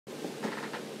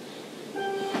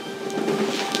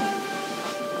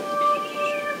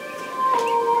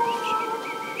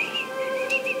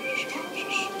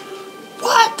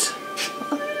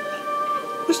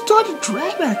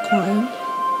not crying.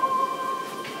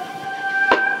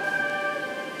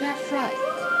 That's right.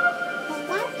 But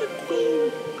why would the Queen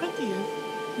Princess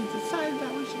decide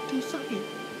that we should do something?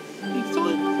 It's so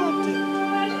important.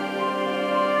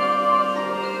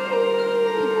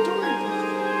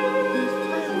 During this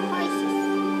time of crisis.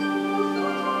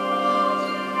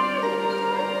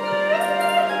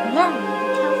 Normally, the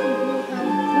council will have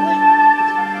a voice.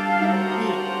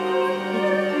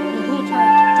 The whole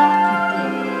time talking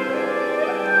to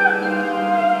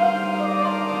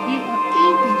we are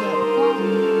easy that Bob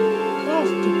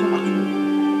loves to talk to.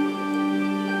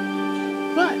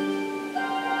 But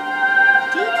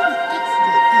due to the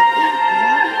incident at East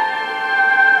Lobby,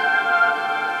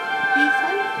 he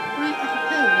decided to bring a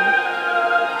competitor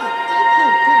and take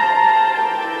him down.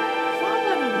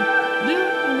 Following new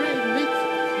red mixes.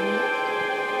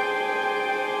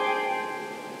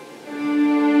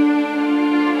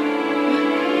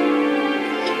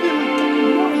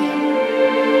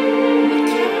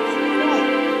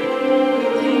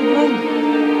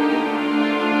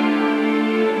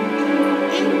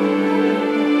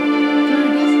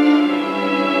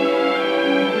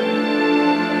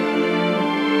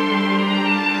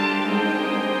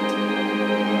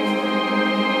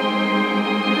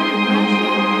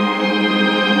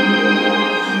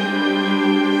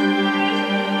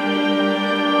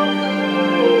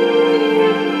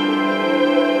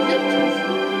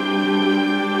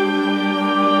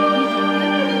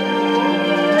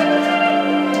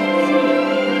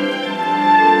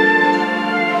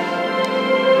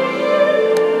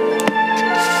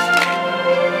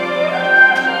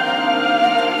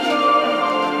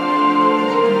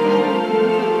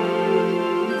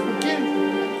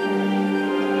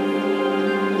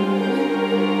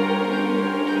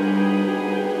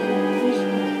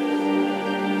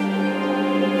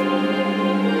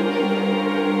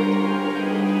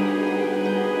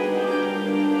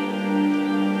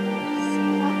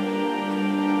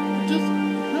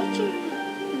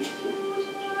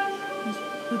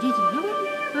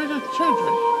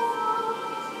 Children.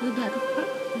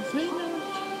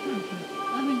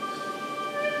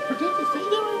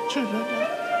 Children that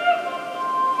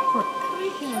for every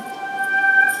head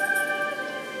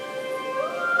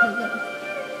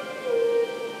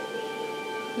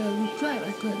that was tried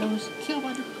that was killed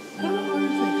by the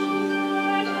organization.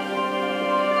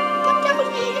 But that was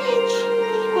AH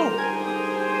people.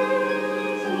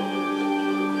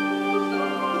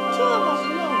 The two of us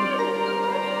alone.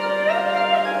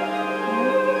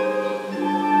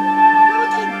 That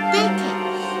would take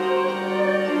decades.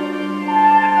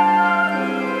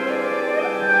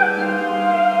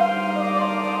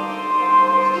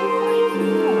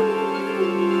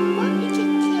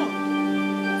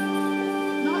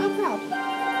 Not a problem.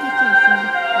 This is from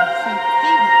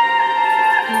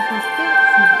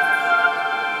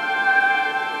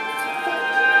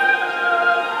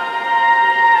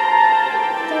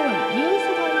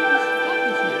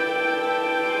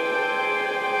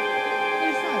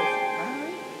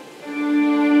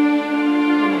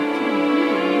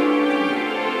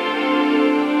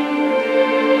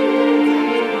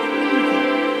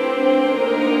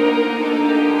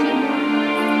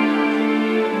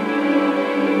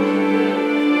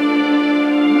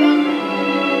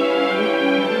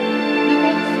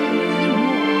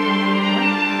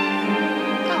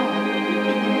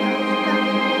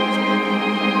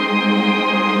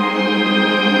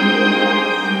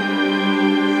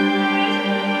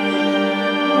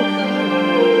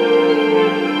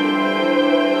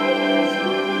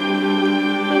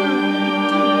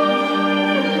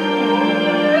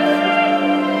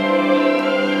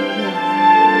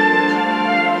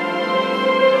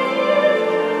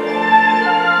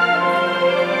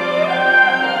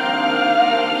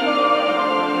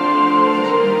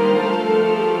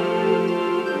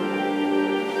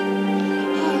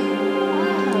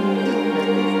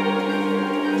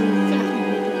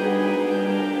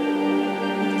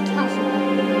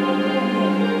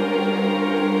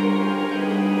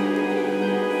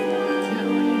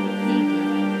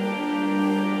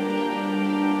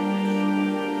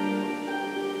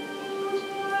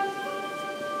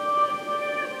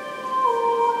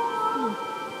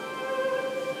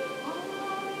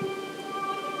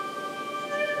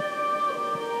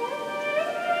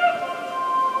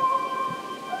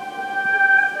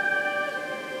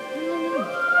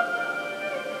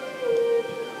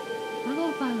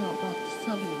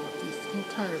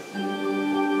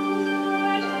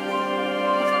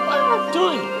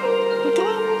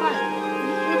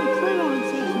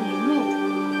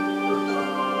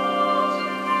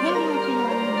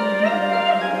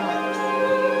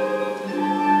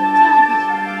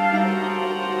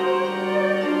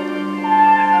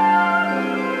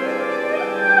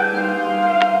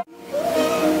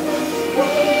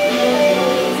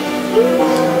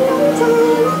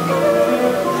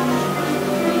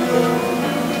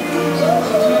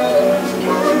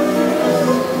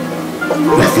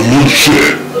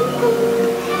Revolution.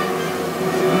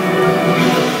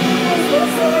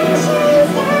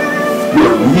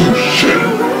 Revolution.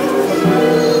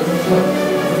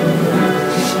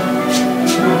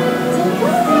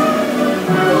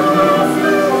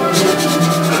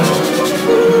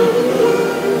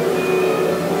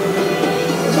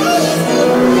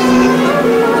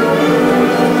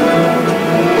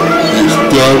 It's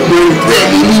the great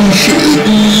revolution.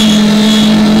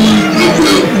 The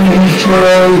revolution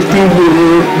of the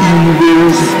world in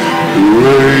this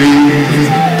way.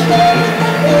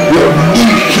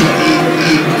 Revolution.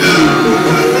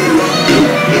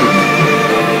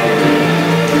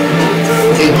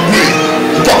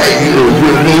 Fire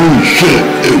revolution.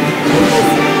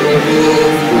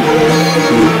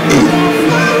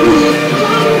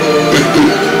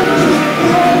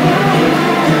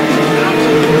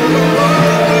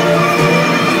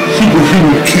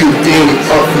 Superhuman kid going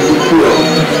up in the world.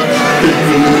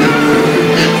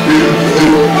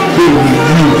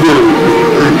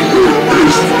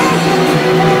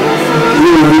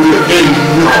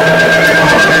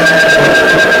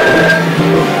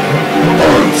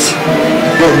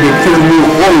 From the criminal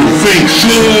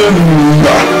organization.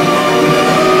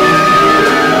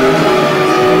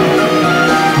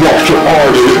 Martial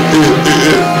artist.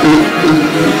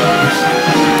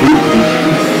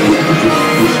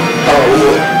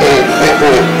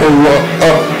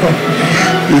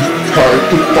 It's time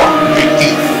to fight and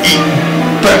eat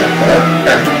back.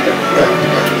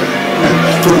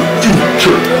 For the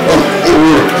future of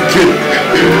Oregon.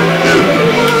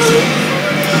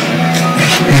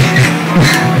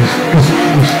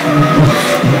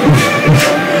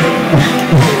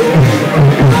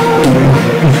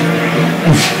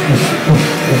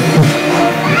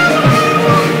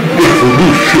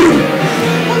 Revolution.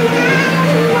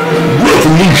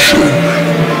 Revolution.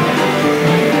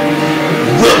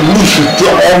 Revolution,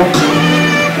 dog.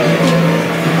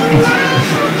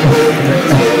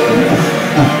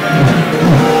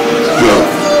 The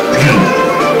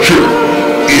future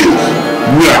is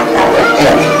now.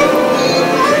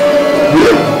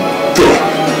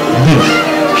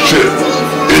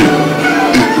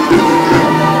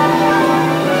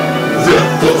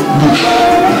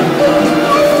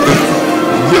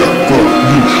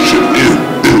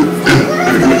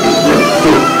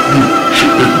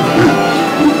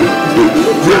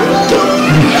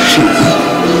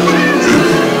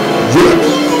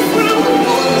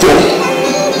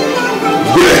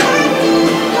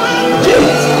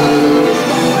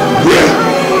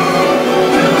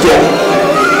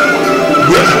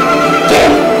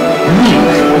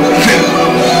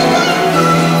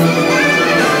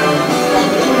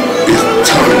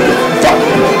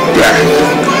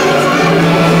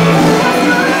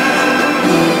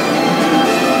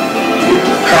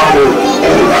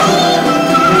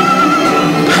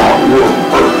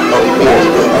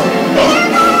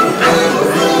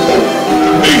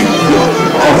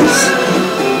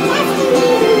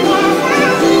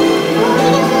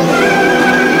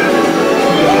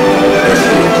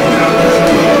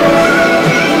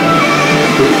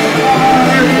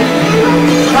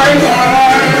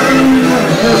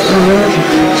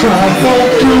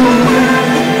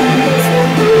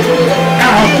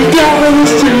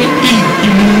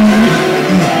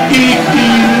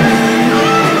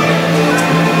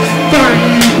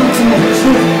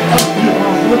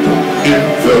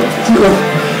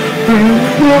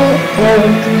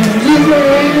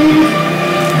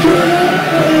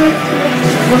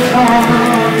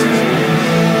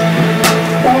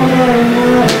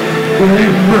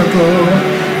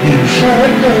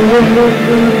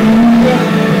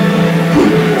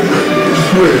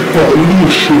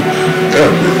 Revolution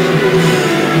epic.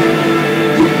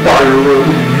 The fire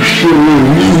revolution.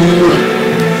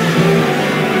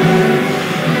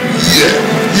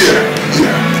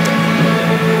 Yeah.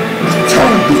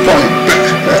 Time to fight back.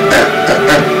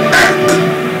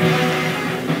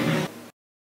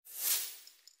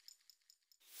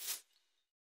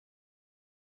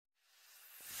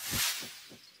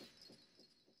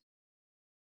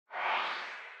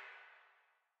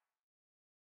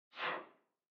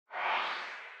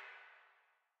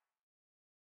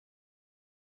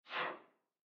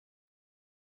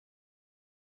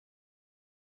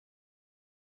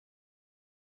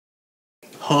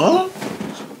 Huh?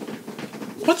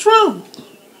 What's wrong?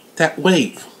 That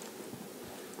wave.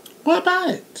 What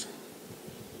about it?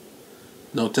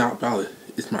 No doubt about it.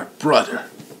 It's my brother.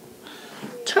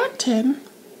 Turn 10.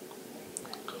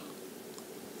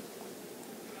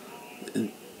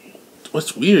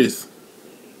 What's weird is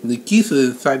the geese are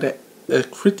inside that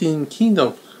Christian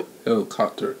Kingdom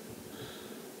helicopter.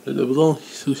 It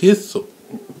belongs to his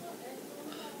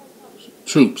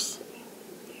troops.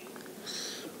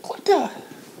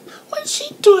 What's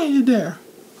she doing in there?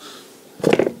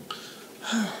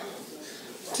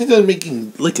 This doesn't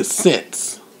make a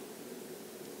sense.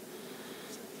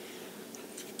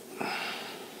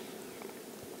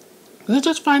 Let's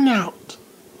just find out.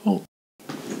 Oh,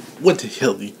 what the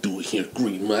hell are you doing here,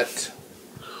 Green Mutt?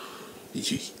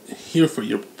 Did you hear for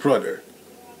your brother?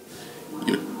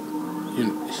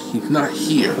 He's not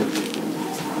here.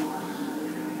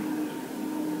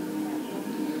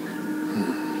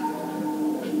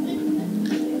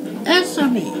 Answer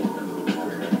me.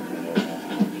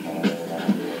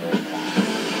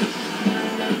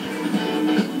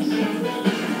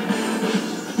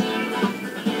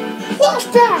 What's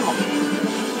that?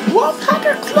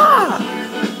 Wolfhunter Claw!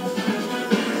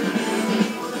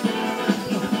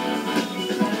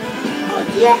 Oh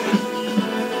yeah!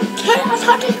 Chaos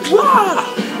Hunting Claw!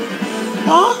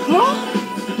 Huh?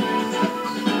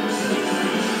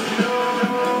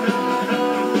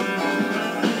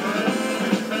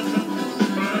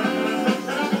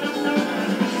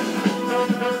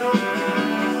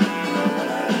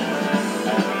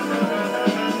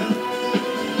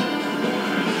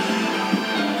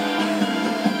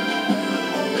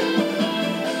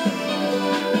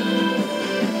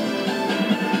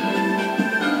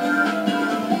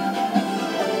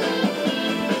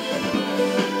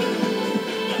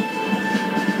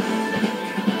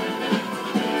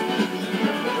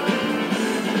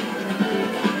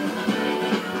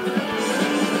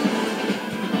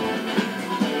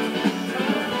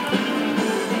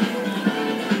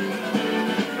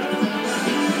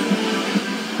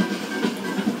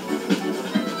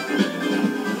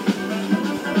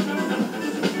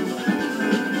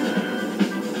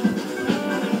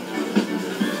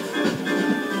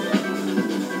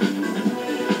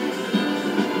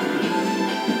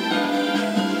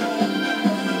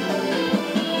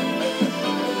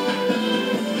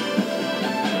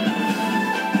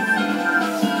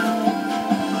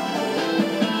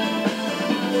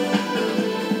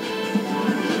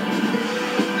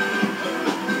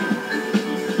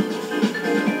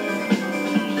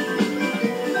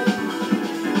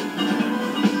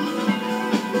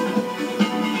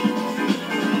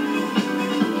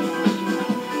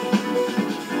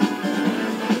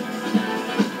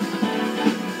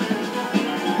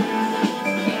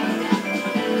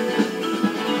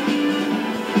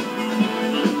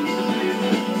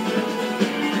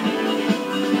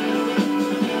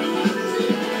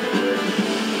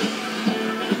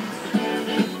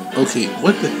 Okay,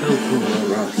 what the hell is going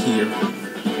on around here?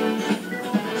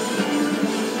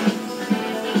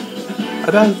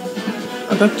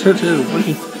 I thought Turtle was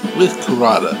working with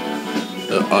Karada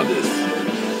on this.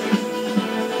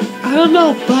 I don't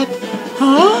know, but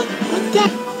what's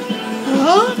that?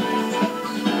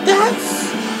 That's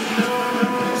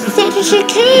Fighters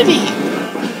Shinnin.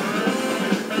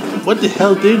 What the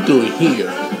hell they doing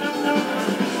here?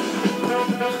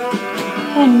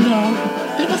 Oh no.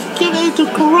 They must give aid to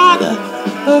Karada.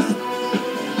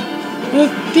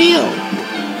 Let's deal.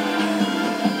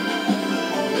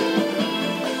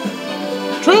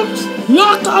 Troops,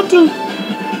 lock onto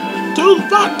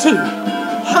Batu.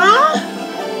 Huh?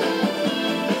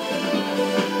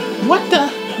 What the?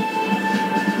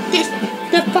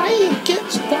 They're fighting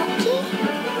against Batu?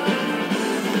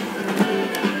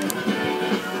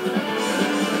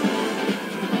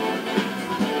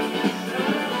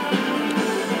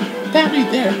 That be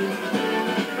there.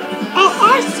 On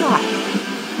our side.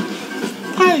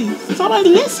 Hey, somebody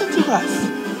listen to us.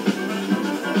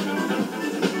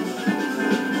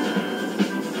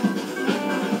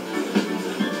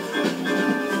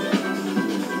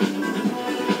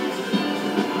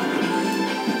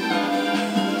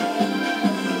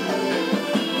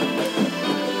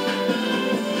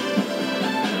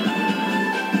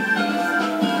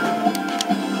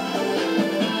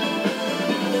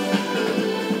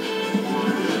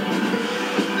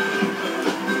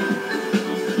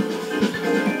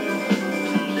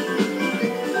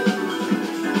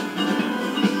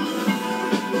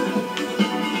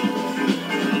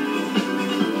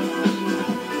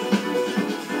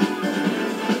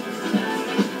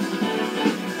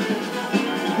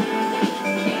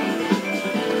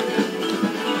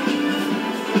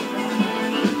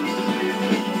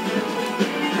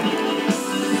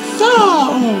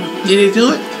 Did he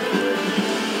do it?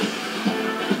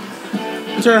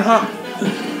 Turn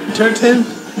 10?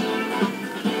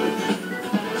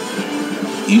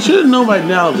 You should have known by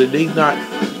now that they not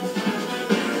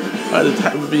by the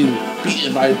time of being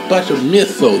beaten by a bunch of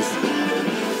missiles.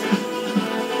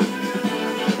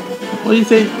 What do you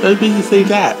say? What made you say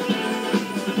that?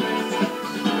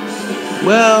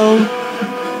 Well,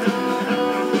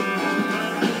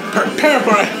 prepare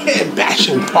for a head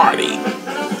bashing party.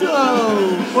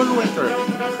 So, for the record,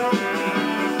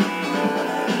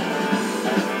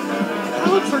 I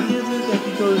would forgive you that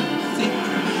you go to seek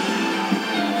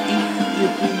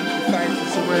if we decide to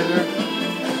surrender.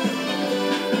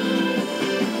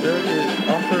 There is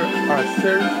offer our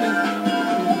services.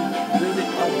 Visit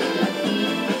our services.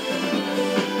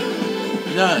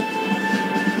 None.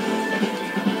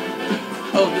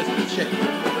 Oh, this is shit.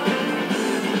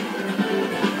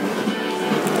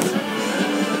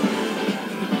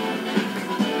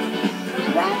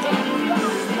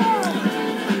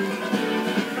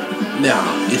 Now,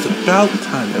 it's about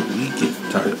time that we get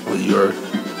started on your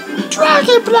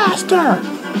Dragon Blaster!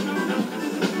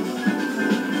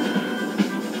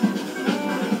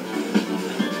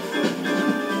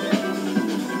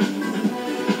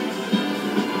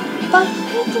 But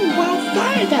who can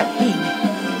wildfire that thing?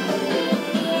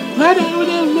 Glad I would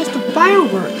have missed the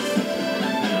fireworks.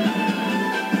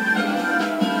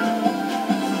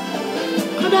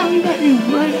 I thought we got you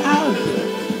right out of here.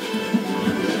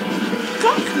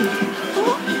 Goku!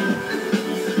 Huh?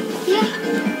 Yeah.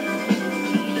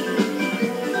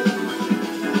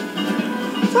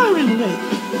 Sorry, late.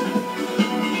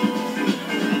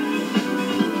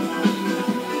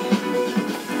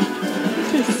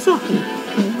 This is something that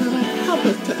will help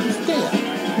us to understand.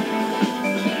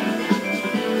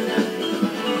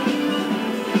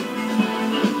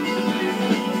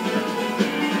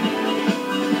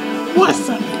 What's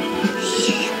up?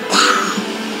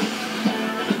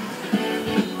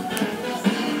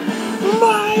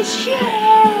 My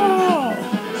shell!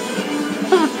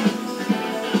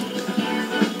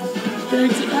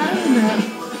 There's the island now.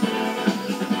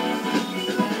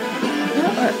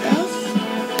 Or else,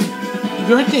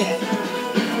 you're dead.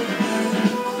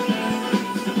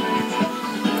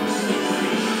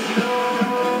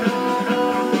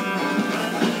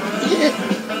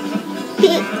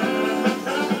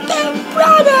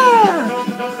 Brother!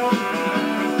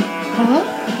 Huh?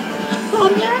 Oh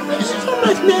man, this is so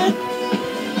much, man.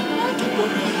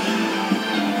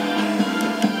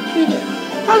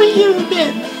 How many years have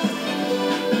been?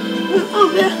 Oh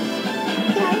man.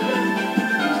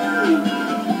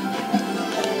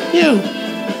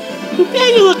 Man,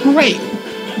 you look great.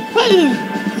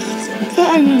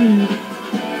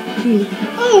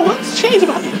 Oh, what's changed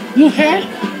about you? New hair?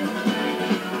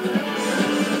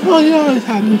 Oh, you always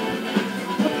had new.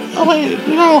 Oh wait,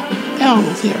 you know,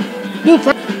 Elmo's here. New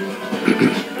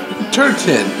Turn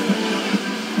 10.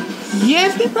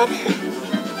 Yes, my brother.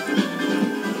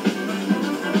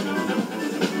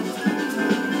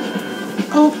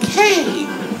 Okay.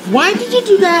 Why did you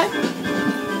do that?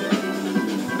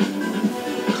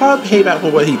 Call payback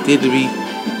for what he did to me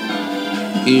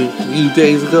a few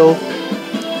days ago.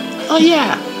 Oh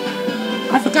yeah,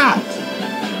 I forgot.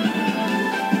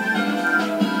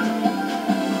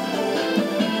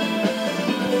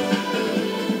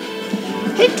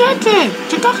 Hey, Dutton!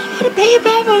 You're not going to pay you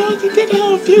back on what you did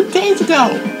here a few days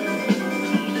ago!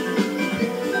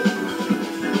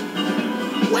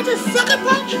 What a sucker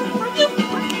punch? Are you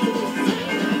fucking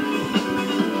insane?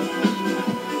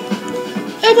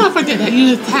 And don't forget that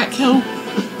you attacked him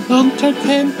on turn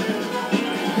 10.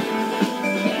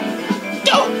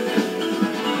 Don't!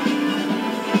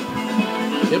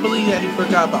 Can't believe that he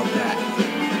forgot about that.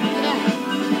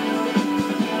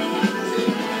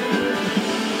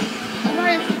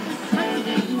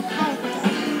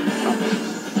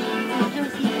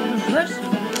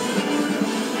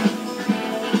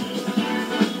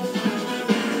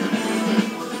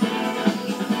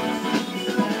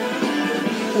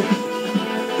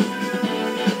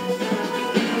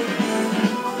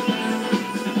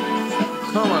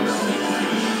 Come on now.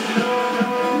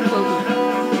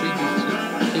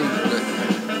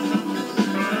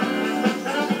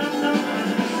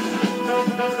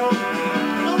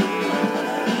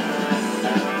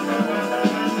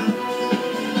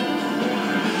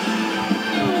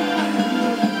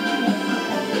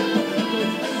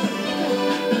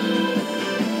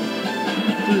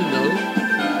 Do you know?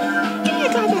 You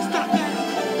gotta stop that.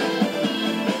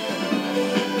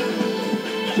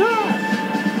 Sure.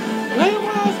 Wait,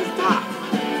 why else to stop?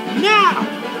 Now!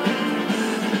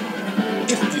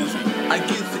 It's easy. I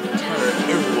get sick and tired of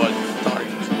everyone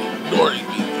starting to ignoring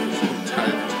me this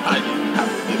entire time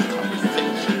having this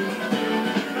conversation.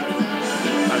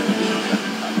 I'm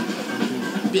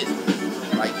doing business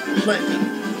like plenty.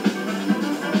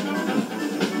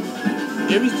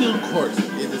 Every single course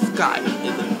in the sky,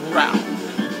 in the ground.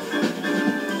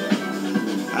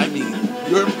 I need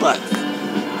your butts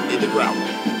in the ground,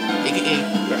 aka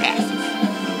your asses.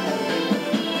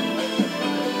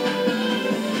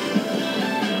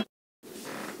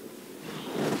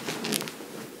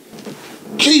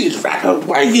 Jeez, Fracko,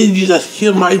 why didn't you just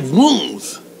heal my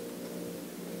wounds?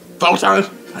 Photon,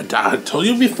 I told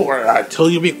you before, I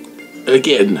told you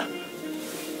again.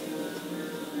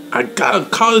 I got a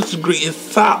college degree in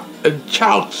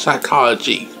child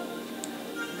psychology.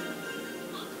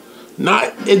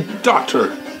 Not in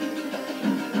doctor.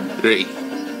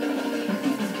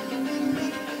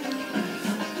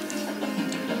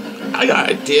 I got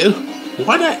an idea.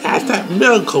 Why not ask that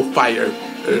medical fighter?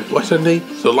 What's her name?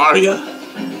 Solaria?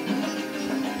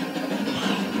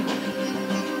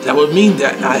 That would mean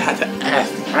that I had to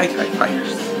ask the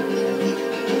fighters.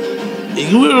 And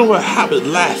you remember what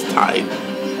happened last time?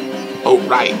 Oh,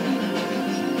 right.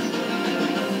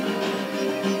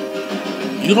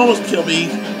 You almost killed me.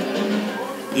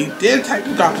 You did attack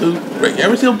Goku, break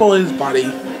every single bone in his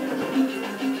body.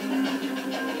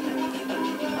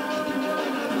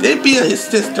 Did beat his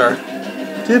sister.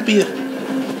 Did beat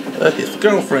his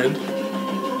girlfriend.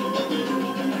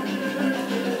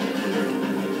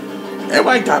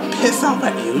 Everybody got pissed off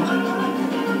at you.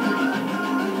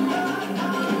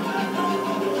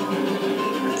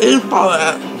 And followed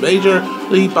that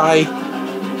majorly by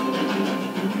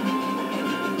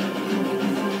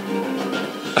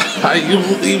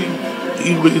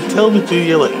you would tell me through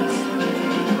your legs.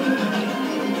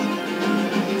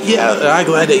 Yeah, I'm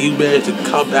glad that you managed to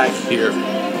come back here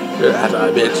after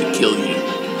I managed to kill you.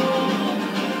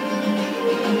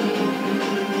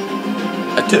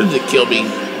 Attempted to kill me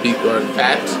before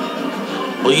fat.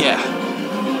 Well, yeah.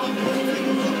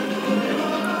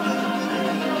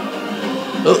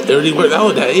 Well, everything worked out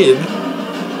with that end.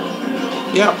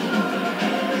 Yep.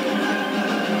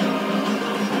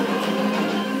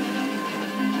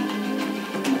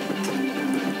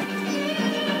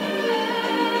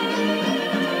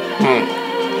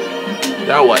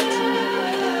 Now what?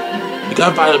 You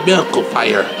gotta find a medical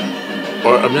fire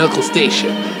or a medical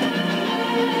station.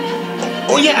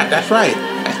 Oh yeah, that's right.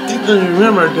 I think I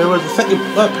remember there was a second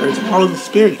blood person, all of the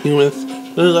spirit humans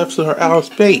when they left for outer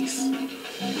space.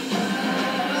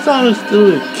 So I was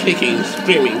still kicking and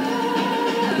screaming.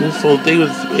 And so they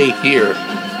was right here.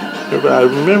 But I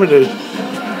remember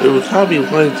there was probably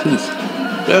 1 or 2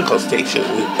 medical stations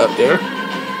up there.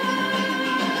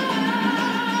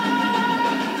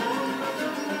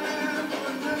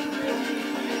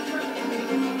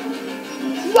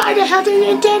 Why the hell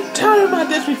didn't you tell me about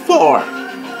this before?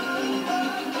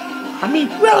 I mean,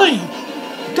 really?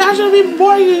 That should be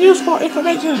more useful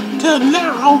information until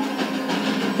now.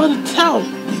 But to tell me.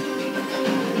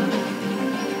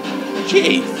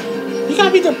 Jeez, you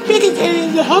gotta be the biggest idiot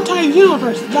in the whole entire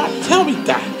universe not to tell me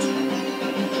that.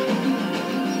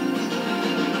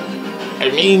 I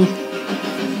mean,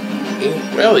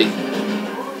 really,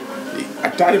 I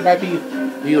thought it might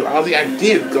be a lousy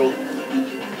idea to go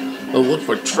look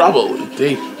for trouble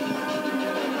if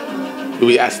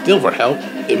we ask still for help.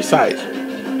 And besides,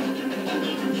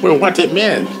 we're wanted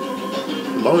men.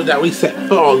 The moment that we set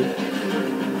foot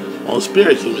on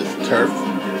spirit human's turf,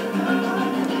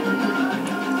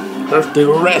 they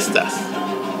will arrest us.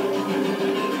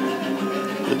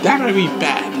 But that might be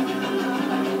bad.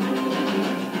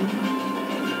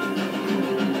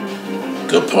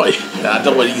 Good point. I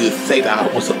don't want you to say that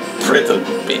I was a prison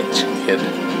bitch, kid.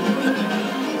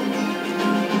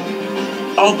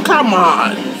 Oh, come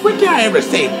on! When did I ever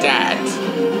say that?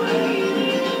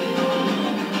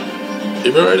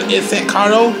 Remember the insect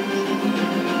Cardo?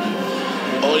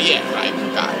 Oh yeah, right,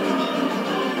 got it.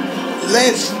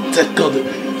 Let's just go to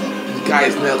the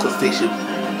guy's medical station,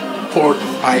 port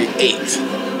I-8.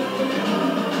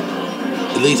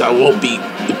 At least I won't be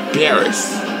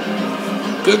embarrassed.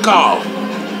 Good call.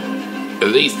 At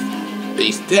least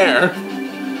there.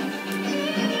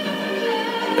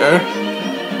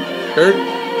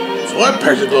 One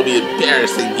person gonna be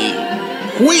embarrassing you.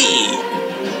 Whee!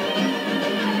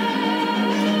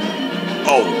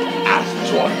 Oh,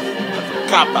 Astro. I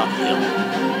forgot about him.